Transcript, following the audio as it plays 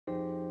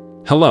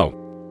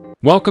Hello,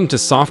 welcome to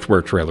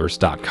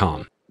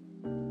softwaretrailers.com.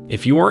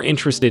 If you are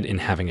interested in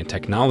having a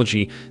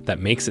technology that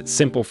makes it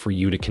simple for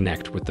you to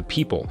connect with the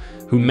people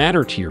who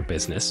matter to your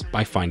business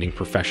by finding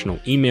professional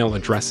email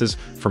addresses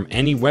from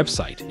any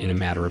website in a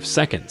matter of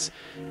seconds,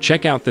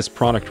 check out this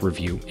product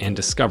review and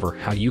discover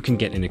how you can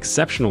get an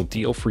exceptional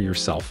deal for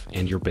yourself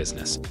and your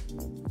business.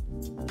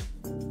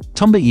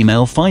 Tomba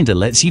Email Finder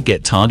lets you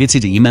get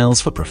targeted emails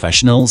for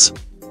professionals.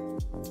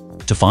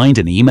 To find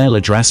an email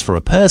address for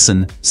a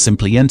person,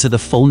 simply enter the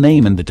full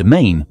name and the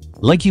domain,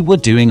 like you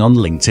would doing on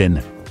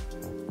LinkedIn.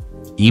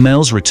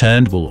 Emails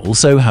returned will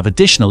also have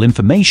additional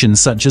information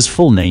such as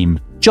full name,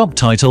 job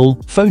title,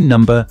 phone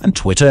number, and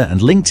Twitter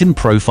and LinkedIn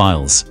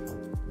profiles.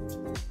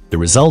 The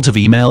result of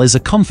email is a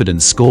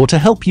confidence score to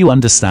help you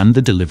understand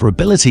the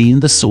deliverability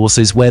and the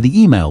sources where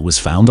the email was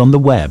found on the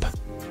web.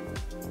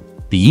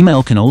 The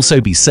email can also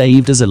be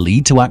saved as a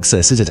lead. To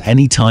access it at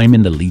any time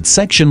in the lead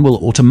section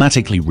will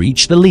automatically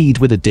reach the lead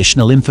with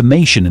additional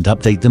information and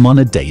update them on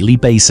a daily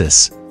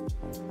basis.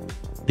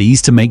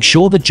 These to make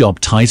sure the job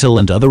title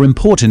and other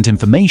important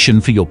information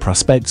for your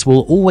prospects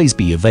will always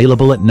be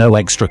available at no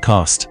extra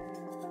cost.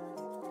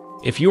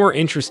 If you are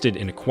interested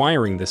in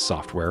acquiring this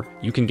software,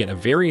 you can get a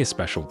very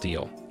special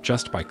deal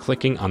just by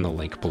clicking on the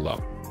link below.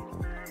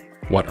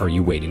 What are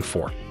you waiting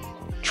for?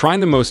 Try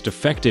the most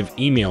effective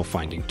email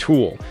finding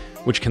tool,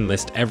 which can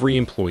list every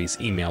employee's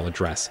email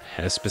address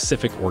at a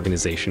specific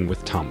organization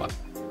with Tomba.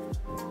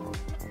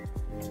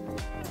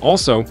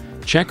 Also,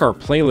 check our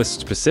playlist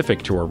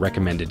specific to our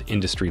recommended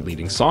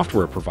industry-leading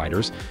software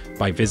providers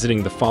by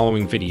visiting the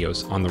following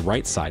videos on the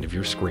right side of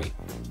your screen.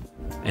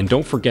 And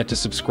don't forget to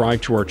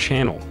subscribe to our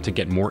channel to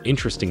get more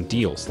interesting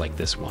deals like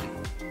this one.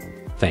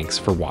 Thanks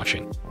for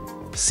watching.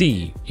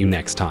 See you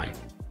next time.